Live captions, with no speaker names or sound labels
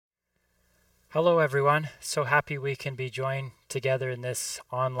Hello, everyone. So happy we can be joined together in this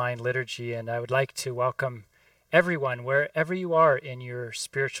online liturgy. And I would like to welcome everyone, wherever you are in your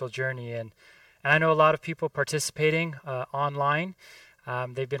spiritual journey. And I know a lot of people participating online.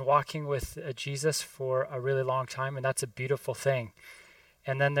 They've been walking with Jesus for a really long time, and that's a beautiful thing.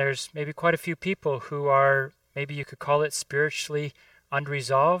 And then there's maybe quite a few people who are, maybe you could call it spiritually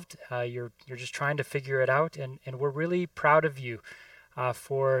unresolved. You're just trying to figure it out. And we're really proud of you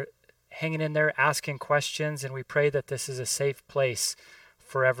for hanging in there, asking questions, and we pray that this is a safe place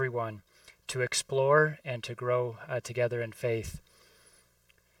for everyone to explore and to grow together in faith.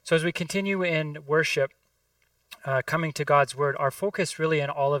 So as we continue in worship, coming to God's Word, our focus really in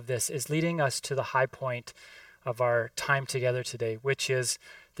all of this is leading us to the high point of our time together today, which is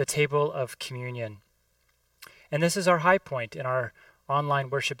the table of communion. And this is our high point in our online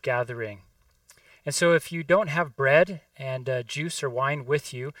worship gathering. And so if you don't have bread and juice or wine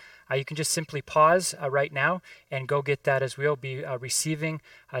with you, you can just simply pause right now and go get that, as we'll be receiving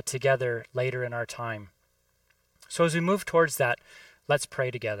together later in our time. So as we move towards that, let's pray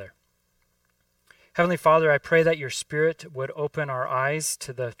together. Heavenly Father, I pray that your Spirit would open our eyes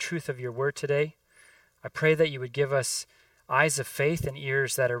to the truth of your word today. I pray that you would give us eyes of faith and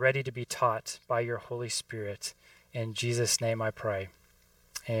ears that are ready to be taught by your Holy Spirit. In Jesus' name I pray.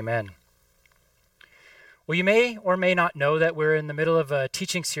 Amen. Well, you may or may not know that we're in the middle of a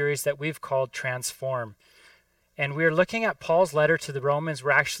teaching series that we've called Transform. And we're looking at Paul's letter to the Romans.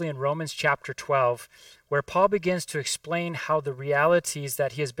 We're actually in Romans chapter 12, where Paul begins to explain how the realities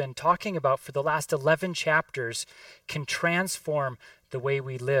that he has been talking about for the last 11 chapters can transform the way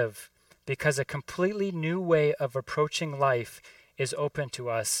we live, because a completely new way of approaching life is open to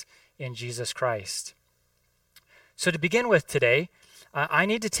us in Jesus Christ. So to begin with today, I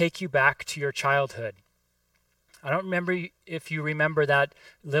need to take you back to your childhood. I don't remember if you remember that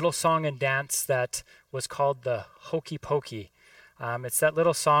little song and dance that was called the Hokey Pokey. It's that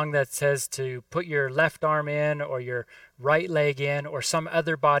little song that says to put your left arm in or your right leg in or some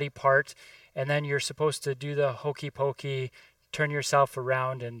other body part, and then you're supposed to do the Hokey Pokey, turn yourself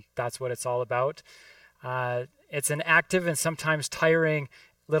around, and that's what it's all about. It's an active and sometimes tiring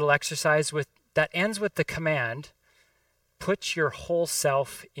little exercise that ends with the command, put your whole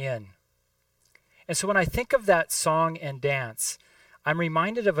self in. And so when I think of that song and dance, I'm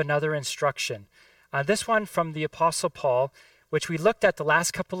reminded of another instruction. This one from the Apostle Paul, which we looked at the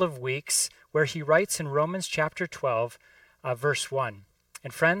last couple of weeks, where he writes in Romans chapter 12, verse 1.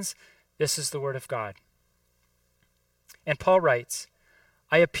 And friends, this is the word of God. And Paul writes,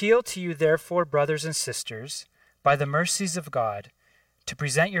 I appeal to you therefore, brothers and sisters, by the mercies of God, to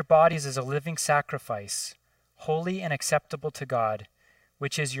present your bodies as a living sacrifice, holy and acceptable to God,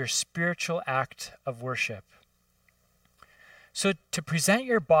 which is your spiritual act of worship. So to present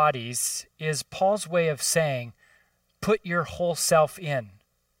your bodies is Paul's way of saying, put your whole self in.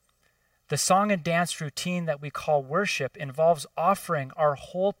 The song and dance routine that we call worship involves offering our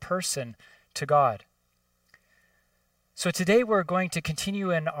whole person to God. So today we're going to continue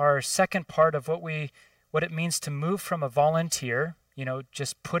in our second part of what it means to move from a volunteer,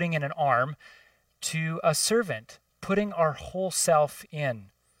 just putting in an arm, to a servant, putting our whole self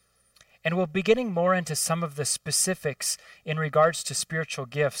in. And we'll be getting more into some of the specifics in regards to spiritual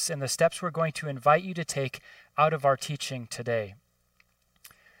gifts and the steps we're going to invite you to take out of our teaching today.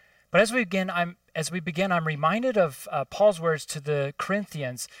 But as we begin, I'm reminded of Paul's words to the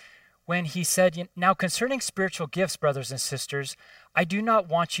Corinthians when he said, now concerning spiritual gifts, brothers and sisters, I do not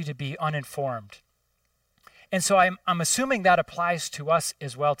want you to be uninformed. And so I'm assuming that applies to us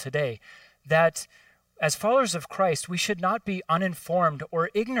as well today, that as followers of Christ, we should not be uninformed or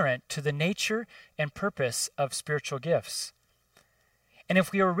ignorant to the nature and purpose of spiritual gifts. And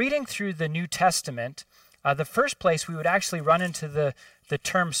if we were reading through the New Testament, the first place we would actually run into the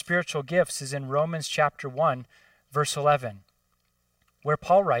term spiritual gifts is in Romans chapter 1, verse 11, where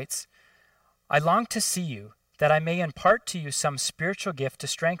Paul writes, I long to see you, that I may impart to you some spiritual gift to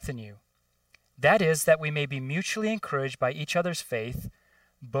strengthen you. That is, that we may be mutually encouraged by each other's faith,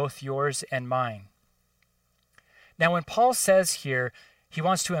 both yours and mine. Now, when Paul says here he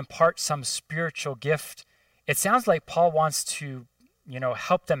wants to impart some spiritual gift, it sounds like Paul wants to,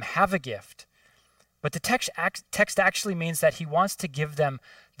 help them have a gift. But the text actually means that he wants to give them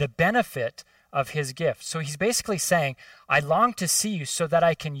the benefit of his gift. So he's basically saying, I long to see you so that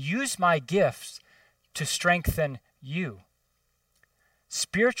I can use my gifts to strengthen you.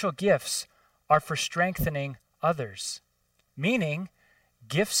 Spiritual gifts are for strengthening others, meaning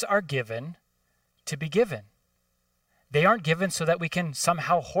gifts are given to be given. They aren't given so that we can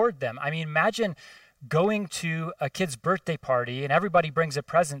somehow hoard them. I mean, imagine going to a kid's birthday party and everybody brings a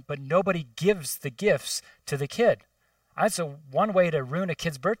present, but nobody gives the gifts to the kid. That's one way to ruin a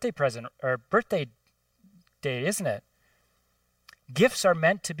kid's birthday present or birthday day, isn't it? Gifts are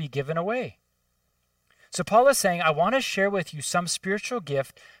meant to be given away. So Paul is saying, I want to share with you some spiritual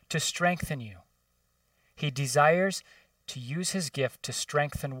gift to strengthen you. He desires to use his gift to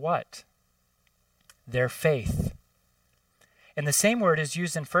strengthen what? Their faith. And the same word is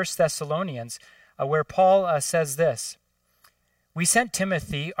used in 1 Thessalonians, where Paul says this, we sent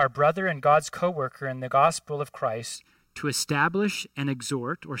Timothy, our brother and God's co-worker in the gospel of Christ, to establish and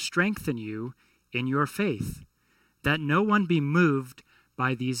exhort or strengthen you in your faith, that no one be moved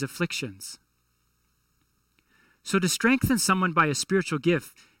by these afflictions. So to strengthen someone by a spiritual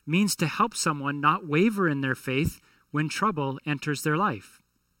gift means to help someone not waver in their faith when trouble enters their life.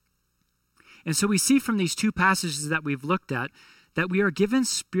 And so we see from these two passages that we've looked at that we are given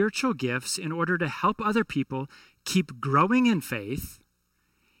spiritual gifts in order to help other people keep growing in faith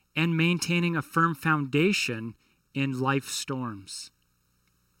and maintaining a firm foundation in life storms.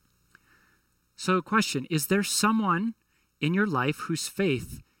 So a question, is there someone in your life whose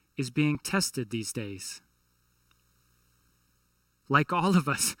faith is being tested these days? Like all of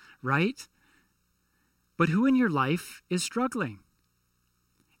us, right? But who in your life is struggling?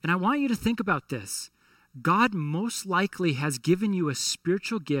 And I want you to think about this. God most likely has given you a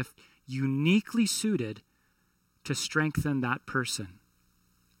spiritual gift uniquely suited to strengthen that person.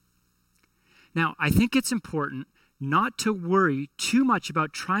 Now, I think it's important not to worry too much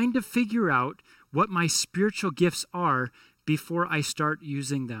about trying to figure out what my spiritual gifts are before I start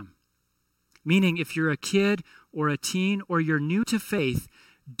using them. Meaning, if you're a kid or a teen or you're new to faith,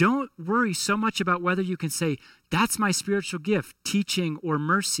 don't worry so much about whether you can say, that's my spiritual gift, teaching or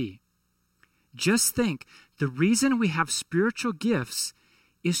mercy. Just think, the reason we have spiritual gifts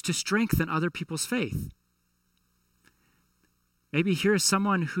is to strengthen other people's faith. Maybe here is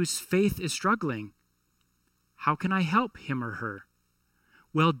someone whose faith is struggling. How can I help him or her?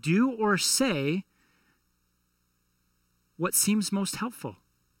 Well, do or say what seems most helpful.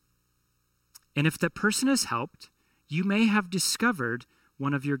 And if that person is helped, you may have discovered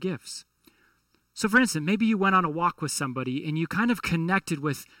one of your gifts. So for instance, maybe you went on a walk with somebody and you kind of connected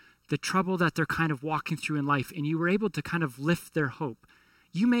with the trouble that they're kind of walking through in life, and you were able to kind of lift their hope.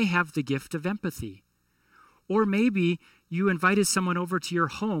 You may have the gift of empathy. Or maybe you invited someone over to your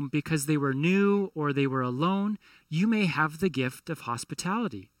home because they were new or they were alone. You may have the gift of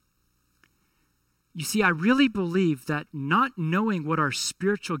hospitality. You see, I really believe that not knowing what our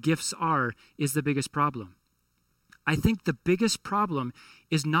spiritual gifts are is the biggest problem. I think the biggest problem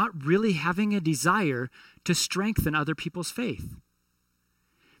is not really having a desire to strengthen other people's faith.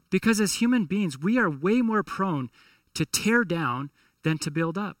 Because as human beings, we are way more prone to tear down than to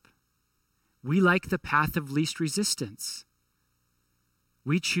build up. We like the path of least resistance.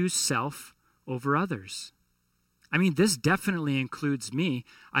 We choose self over others. I mean, this definitely includes me.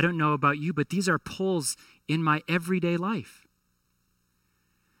 I don't know about you, but these are pulls in my everyday life.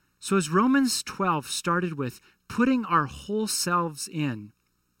 So as Romans 12 started with putting our whole selves in,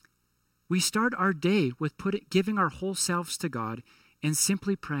 we start our day with giving our whole selves to God and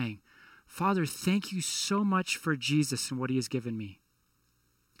simply praying, Father, thank you so much for Jesus and what he has given me.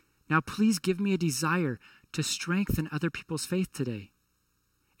 Now, please give me a desire to strengthen other people's faith today.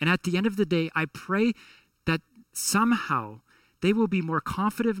 And at the end of the day, I pray that somehow they will be more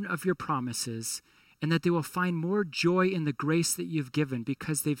confident of your promises and that they will find more joy in the grace that you've given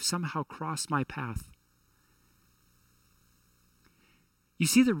because they've somehow crossed my path. You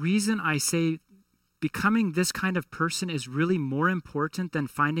see, the reason I say becoming this kind of person is really more important than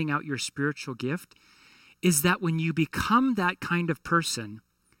finding out your spiritual gift is that when you become that kind of person,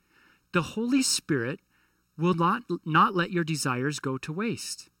 the Holy Spirit will not let your desires go to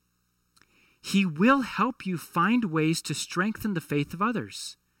waste. He will help you find ways to strengthen the faith of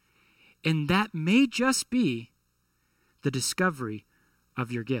others. And that may just be the discovery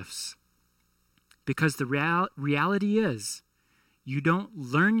of your gifts. Because the reality is, you don't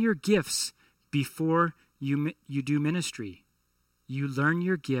learn your gifts before you do ministry. You learn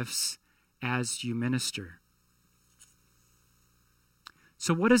your gifts as you minister.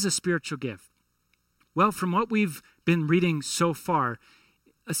 So what is a spiritual gift? Well, from what we've been reading so far,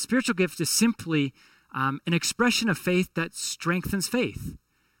 a spiritual gift is simply an expression of faith that strengthens faith.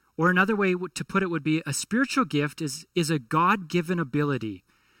 Or another way to put it would be a spiritual gift is a God-given ability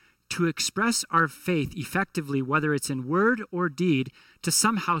to express our faith effectively, whether it's in word or deed, to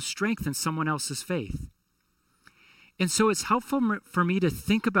somehow strengthen someone else's faith. And so it's helpful for me to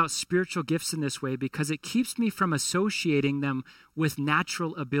think about spiritual gifts in this way because it keeps me from associating them with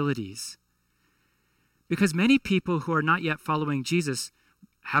natural abilities. Because many people who are not yet following Jesus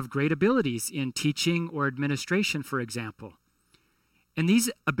have great abilities in teaching or administration, for example. And these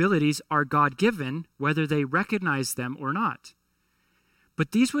abilities are God-given, whether they recognize them or not.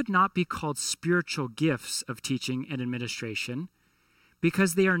 But these would not be called spiritual gifts of teaching and administration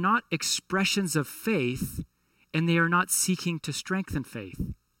because they are not expressions of faith and they are not seeking to strengthen faith.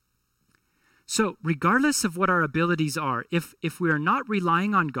 So regardless of what our abilities are, if we are not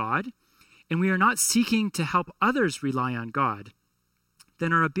relying on God and we are not seeking to help others rely on God,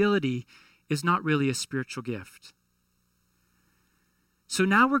 then our ability is not really a spiritual gift. So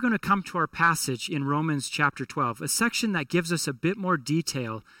now we're going to come to our passage in Romans chapter 12, a section that gives us a bit more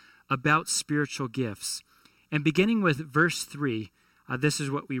detail about spiritual gifts. And beginning with verse 3, this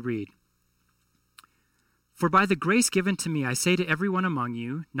is what we read. For by the grace given to me, I say to everyone among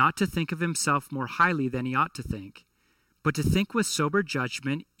you, not to think of himself more highly than he ought to think, but to think with sober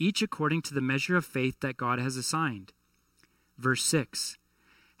judgment, each according to the measure of faith that God has assigned. Verse 6,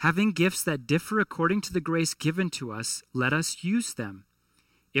 having gifts that differ according to the grace given to us, let us use them.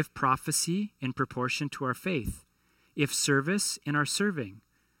 If prophecy, in proportion to our faith. If service, in our serving.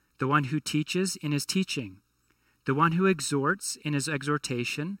 The one who teaches, in his teaching. The one who exhorts, in his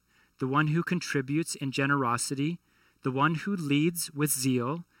exhortation. The one who contributes, in generosity. The one who leads, with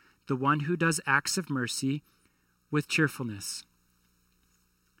zeal. The one who does acts of mercy, with cheerfulness.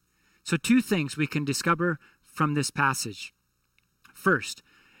 So 2 things we can discover from this passage. First,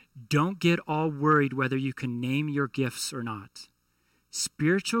 don't get all worried whether you can name your gifts or not.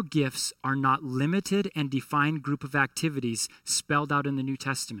 Spiritual gifts are not limited and defined group of activities spelled out in the New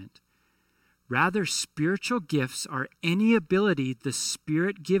Testament. Rather, spiritual gifts are any ability the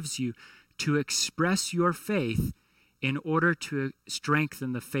Spirit gives you to express your faith in order to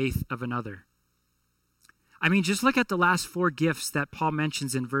strengthen the faith of another. I mean, just look at the last 4 gifts that Paul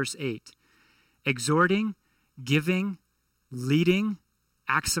mentions in verse 8. Exhorting, giving, leading,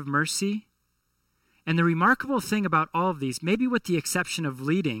 acts of mercy. And the remarkable thing about all of these, maybe with the exception of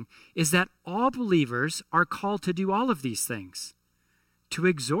leading, is that all believers are called to do all of these things. To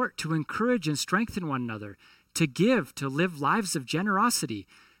exhort, to encourage and strengthen one another, to give, to live lives of generosity,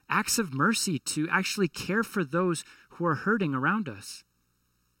 acts of mercy, to actually care for those who are hurting around us.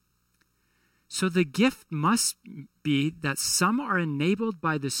 So the gift must be that some are enabled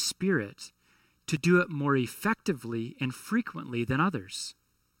by the Spirit to do it more effectively and frequently than others.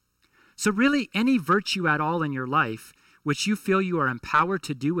 So really, any virtue at all in your life, which you feel you are empowered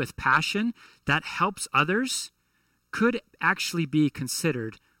to do with passion, that helps others, could actually be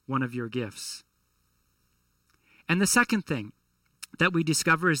considered one of your gifts. And the second thing that we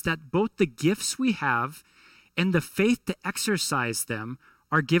discover is that both the gifts we have and the faith to exercise them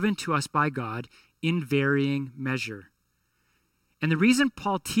are given to us by God in varying measure. And the reason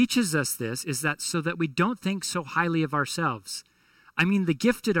Paul teaches us this is that so that we don't think so highly of ourselves. I mean, the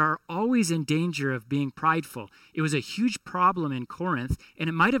gifted are always in danger of being prideful. It was a huge problem in Corinth, and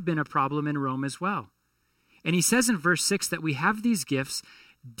it might have been a problem in Rome as well. And he says in verse 6 that we have these gifts,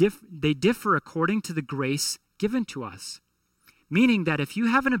 they differ according to the grace given to us. Meaning that if you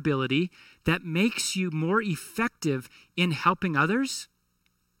have an ability that makes you more effective in helping others,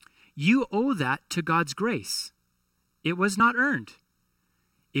 you owe that to God's grace. It was not earned.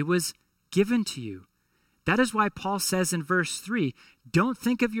 It was given to you. That is why Paul says in verse 3, don't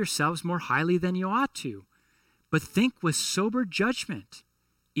think of yourselves more highly than you ought to, but think with sober judgment,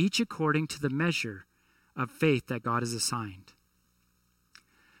 each according to the measure of faith that God has assigned.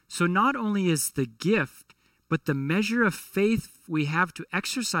 So not only is the gift, but the measure of faith we have to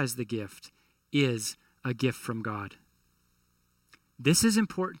exercise the gift is a gift from God. This is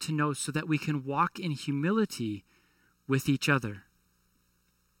important to know so that we can walk in humility with each other.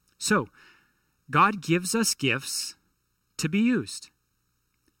 So, God gives us gifts to be used.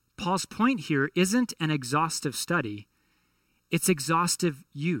 Paul's point here isn't an exhaustive study, it's exhaustive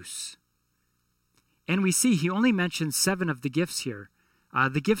use. And we see he only mentions 7 of the gifts here.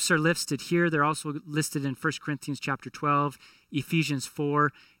 The gifts are listed here. They're also listed in 1 Corinthians chapter 12, Ephesians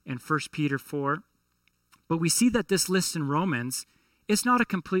 4, and 1 Peter 4. But we see that this list in Romans is not a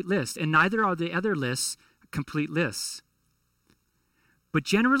complete list, and neither are the other lists complete lists. But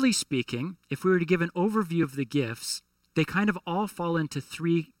generally speaking, if we were to give an overview of the gifts, they kind of all fall into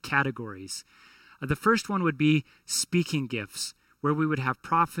 3 categories. The first one would be speaking gifts, where we would have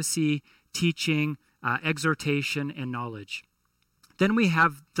prophecy, teaching, exhortation, and knowledge. Then we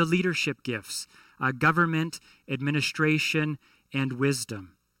have the leadership gifts, government, administration, and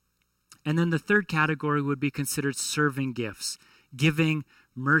wisdom. And then the third category would be considered serving gifts, giving,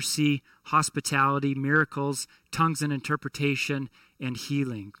 mercy, hospitality, miracles, tongues and interpretation, and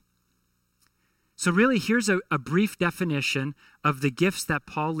healing. So really, here's a brief definition of the gifts that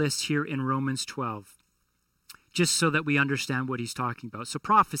Paul lists here in Romans 12, just so that we understand what he's talking about. So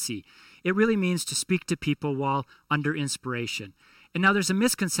prophecy, it really means to speak to people while under inspiration. And now there's a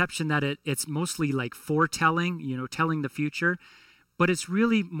misconception that it's mostly like foretelling, telling the future, but it's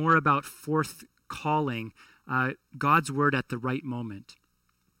really more about calling God's word at the right moment.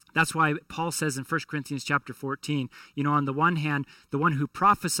 That's why Paul says in 1 Corinthians chapter 14, on the one hand, the one who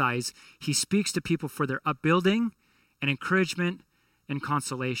prophesies, he speaks to people for their upbuilding and encouragement and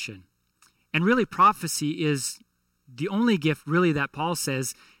consolation. And really, prophecy is the only gift really that Paul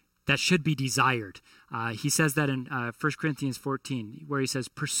says that should be desired. He says that in 1 Corinthians 14, where he says,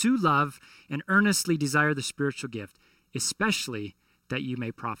 pursue love and earnestly desire the spiritual gift, especially that you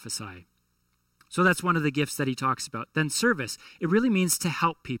may prophesy. So that's one of the gifts that he talks about. Then service, it really means to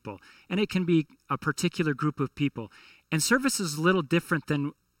help people, and it can be a particular group of people. And service is a little different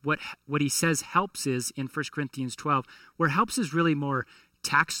than what he says helps is in 1 Corinthians 12, where helps is really more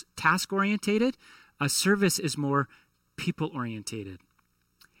task-orientated. A service is more people-orientated.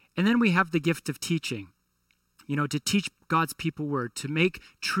 And then we have the gift of teaching, to teach God's people word, to make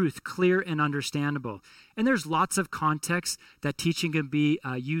truth clear and understandable. And there's lots of contexts that teaching can be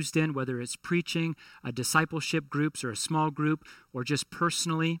used in, whether it's preaching, discipleship groups, or a small group, or just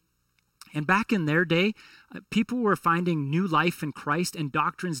personally. And back in their day, people were finding new life in Christ, and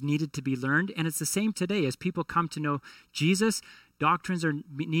doctrines needed to be learned. And it's the same today. As people come to know Jesus, doctrines are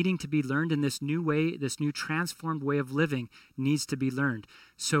needing to be learned in this new way, this new transformed way of living needs to be learned.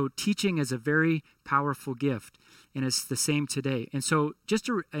 So teaching is a very powerful gift, and it's the same today. And so just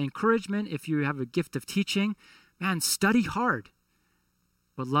an encouragement, if you have a gift of teaching, man, study hard,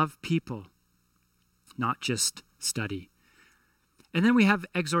 but love people, not just study. And then we have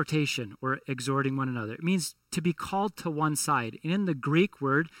exhortation, or exhorting one another. It means to be called to one side. And in the Greek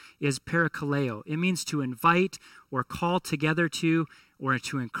word is parakaleo. It means to invite or call together to, or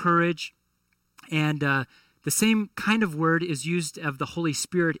to encourage. And the same kind of word is used of the Holy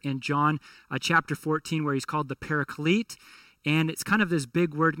Spirit in John chapter 14, where he's called the Paraclete. And it's kind of this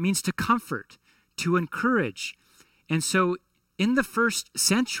big word. It means to comfort, to encourage. And so in the first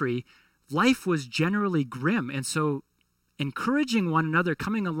century, life was generally grim. And so encouraging one another,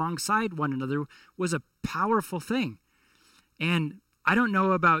 coming alongside one another was a powerful thing. And I don't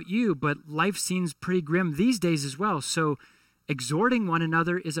know about you, but life seems pretty grim these days as well. So exhorting one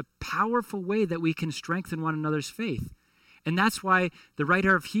another is a powerful way that we can strengthen one another's faith. And that's why the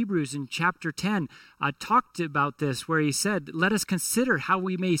writer of Hebrews in chapter 10 talked about this, where he said, let us consider how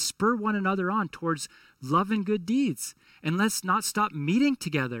we may spur one another on towards love and good deeds. And let's not stop meeting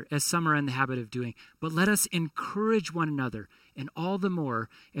together as some are in the habit of doing, but let us encourage one another, and all the more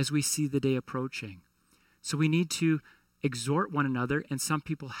as we see the day approaching. So we need to exhort one another, and some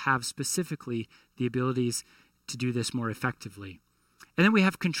people have specifically the abilities to do this more effectively. And then we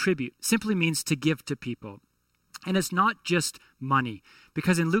have contribute. Simply means to give to people. And it's not just money,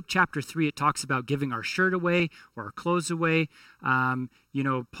 because in Luke chapter 3, it talks about giving our shirt away or our clothes away.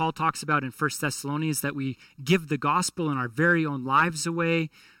 Paul talks about in 1 Thessalonians that we give the gospel and our very own lives away.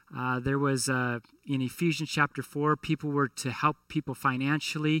 There was, in Ephesians chapter 4, people were to help people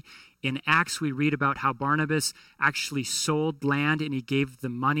financially. In Acts, we read about how Barnabas actually sold land and he gave the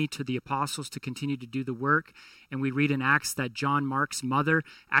money to the apostles to continue to do the work. And we read in Acts that John Mark's mother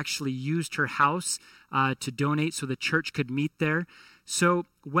actually used her house to donate so the church could meet there. So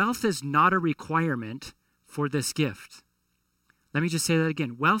wealth is not a requirement for this gift. Let me just say that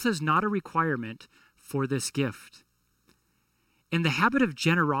again. Wealth is not a requirement for this gift. And the habit of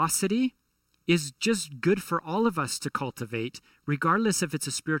generosity is just good for all of us to cultivate, regardless if it's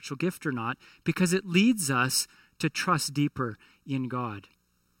a spiritual gift or not, because it leads us to trust deeper in God.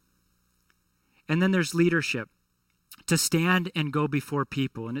 And then there's leadership, to stand and go before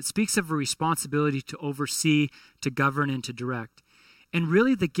people. And it speaks of a responsibility to oversee, to govern, and to direct. And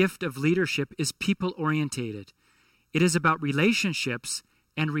really the gift of leadership is people-orientated. It is about relationships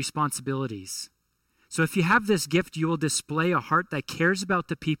and responsibilities. So if you have this gift, you will display a heart that cares about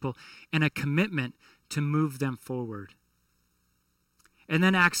the people and a commitment to move them forward. And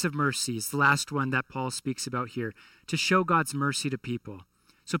then acts of mercy is the last one that Paul speaks about here, to show God's mercy to people.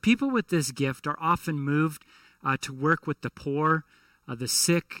 So people with this gift are often moved to work with the poor, the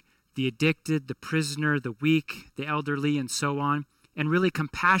sick, the addicted, the prisoner, the weak, the elderly, and so on. And really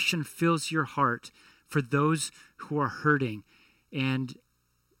compassion fills your heart for those who are hurting. And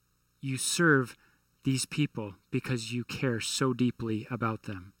you serve these people because you care so deeply about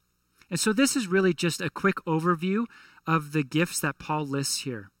them. And so this is really just a quick overview of the gifts that Paul lists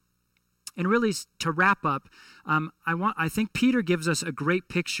here. And really, to wrap up, I think Peter gives us a great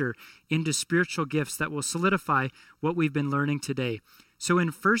picture into spiritual gifts that will solidify what we've been learning today. So in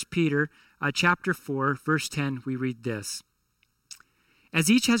 1 Peter chapter 4, verse 10, we read this. As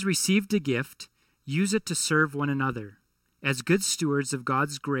each has received a gift, use it to serve one another, as good stewards of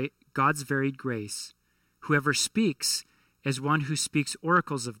God's varied grace. Whoever speaks, as one who speaks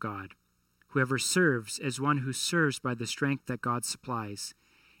oracles of God. Whoever serves, as one who serves by the strength that God supplies,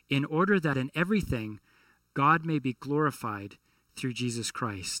 in order that in everything God may be glorified through Jesus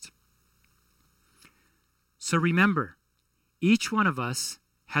Christ. So remember, each one of us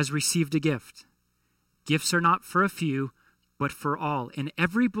has received a gift. Gifts are not for a few, but for all. And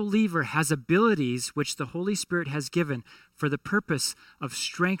every believer has abilities which the Holy Spirit has given for the purpose of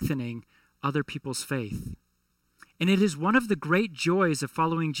strengthening other people's faith. And it is one of the great joys of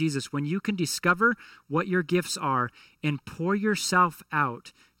following Jesus when you can discover what your gifts are and pour yourself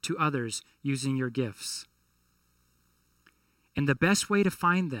out to others using your gifts. And the best way to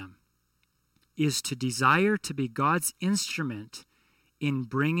find them is to desire to be God's instrument in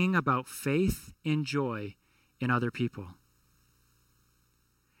bringing about faith and joy in other people.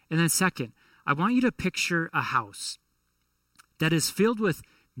 And then second, I want you to picture a house that is filled with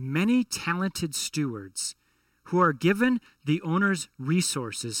many talented stewards who are given the owner's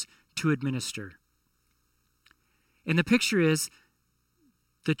resources to administer. And the picture is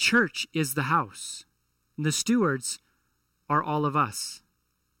the church is the house, and the stewards are all of us.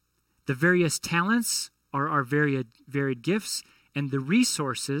 The various talents are our varied gifts, and the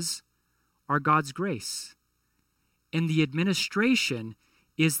resources are God's grace. And the administration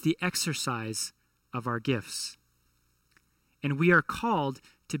is the exercise of our gifts. And we are called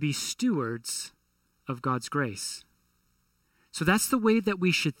to be stewards of God's grace. So that's the way that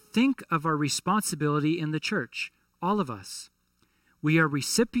we should think of our responsibility in the church, all of us. We are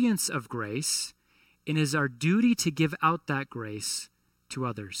recipients of grace, and it is our duty to give out that grace to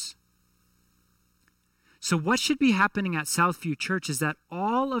others. So what should be happening at Southview Church is that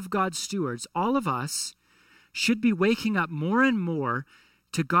all of God's stewards, all of us, should be waking up more and more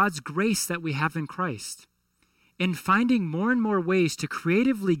to God's grace that we have in Christ, and finding more and more ways to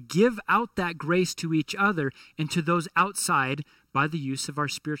creatively give out that grace to each other and to those outside by the use of our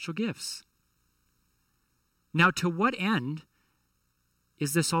spiritual gifts. Now, to what end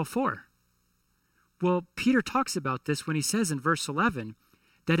is this all for? Well, Peter talks about this when he says in verse 11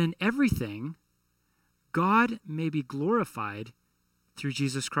 that in everything God may be glorified through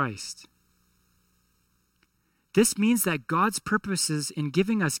Jesus Christ. This means that God's purposes in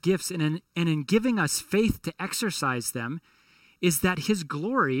giving us gifts and in giving us faith to exercise them is that his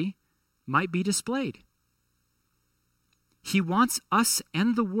glory might be displayed. He wants us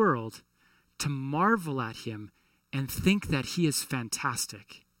and the world to marvel at him and think that he is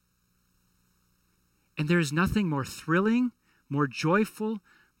fantastic. And there is nothing more thrilling, more joyful,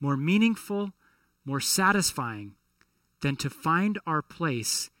 more meaningful, more satisfying than to find our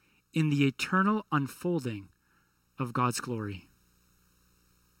place in the eternal unfolding of God's glory.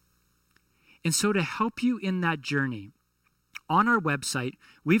 And so to help you in that journey, on our website,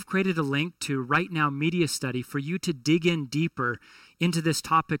 we've created a link to Right Now Media Study for you to dig in deeper into this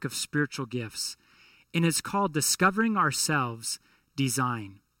topic of spiritual gifts. And it's called Discovering Ourselves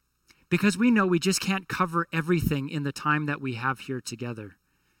Design. Because we know we just can't cover everything in the time that we have here together.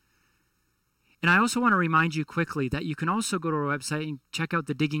 And I also want to remind you quickly that you can also go to our website and check out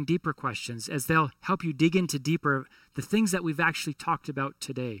the Digging Deeper questions, as they'll help you dig into deeper the things that we've actually talked about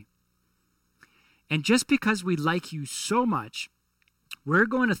today. And just because we like you so much, we're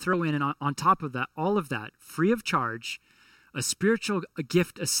going to throw in, and on top of that, all of that, free of charge, a spiritual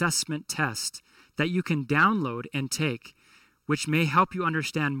gift assessment test that you can download and take, which may help you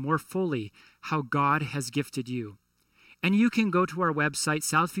understand more fully how God has gifted you. And you can go to our website,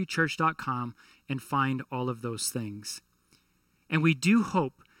 southviewchurch.com, and find all of those things. And we do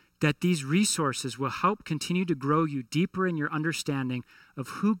hope that these resources will help continue to grow you deeper in your understanding of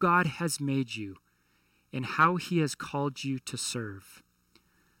who God has made you and how he has called you to serve,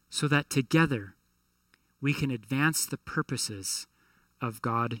 so that together we can advance the purposes of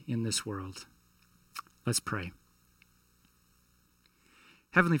God in this world. Let's pray.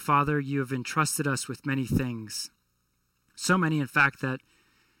 Heavenly Father, you have entrusted us with many things. So many, in fact, that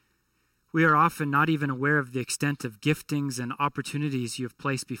we are often not even aware of the extent of giftings and opportunities you have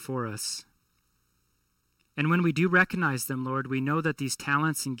placed before us. And when we do recognize them, Lord, we know that these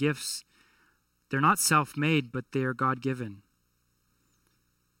talents and gifts, they're not self-made, but they are God-given.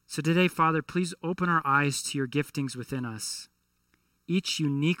 So today, Father, please open our eyes to your giftings within us, each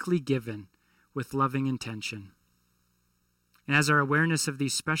uniquely given with loving intention. And as our awareness of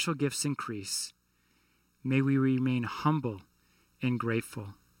these special gifts increase, may we remain humble and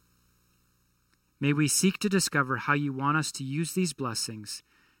grateful. May we seek to discover how you want us to use these blessings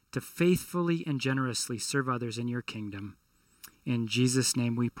to faithfully and generously serve others in your kingdom. In Jesus'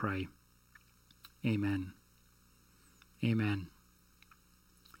 name we pray. Amen. Amen.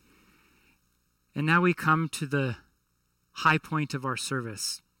 And now we come to the high point of our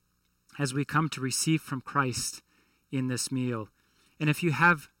service as we come to receive from Christ in this meal. And if you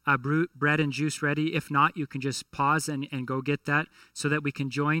have bread and juice ready, if not, you can just pause and go get that so that we can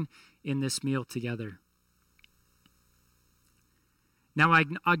join in this meal together. Now, I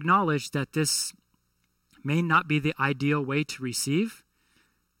acknowledge that this may not be the ideal way to receive,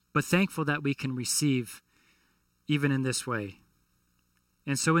 but thankful that we can receive even in this way.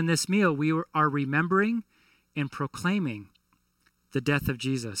 And so in this meal, we are remembering and proclaiming the death of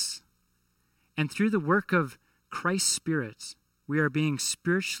Jesus. And through the work of Christ's Spirit, we are being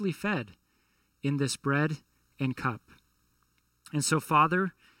spiritually fed in this bread and cup. And so,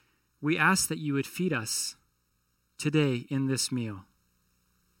 Father, we ask that you would feed us today in this meal.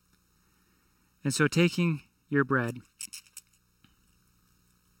 And so taking your bread,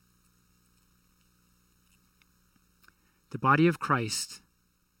 the body of Christ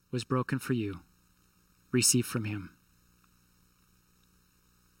was broken for you. Receive from him.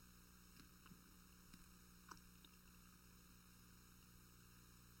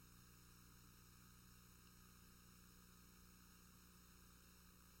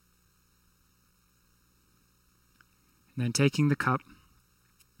 And then taking the cup,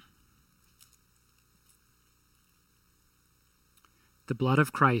 the blood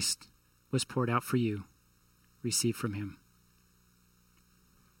of Christ was poured out for you. Receive from him.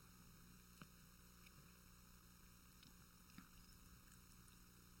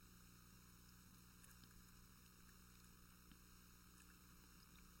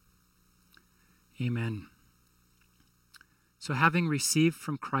 Amen. So having received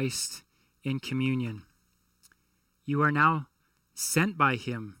from Christ in communion, you are now sent by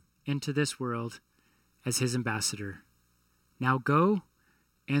him into this world as his ambassador. Now go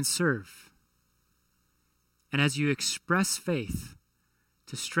and serve. And as you express faith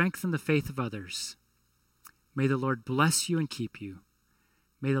to strengthen the faith of others, may the Lord bless you and keep you.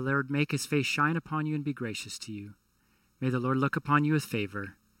 May the Lord make his face shine upon you and be gracious to you. May the Lord look upon you with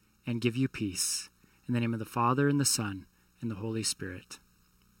favor and give you peace. In the name of the Father, and the Son, and the Holy Spirit.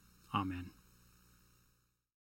 Amen.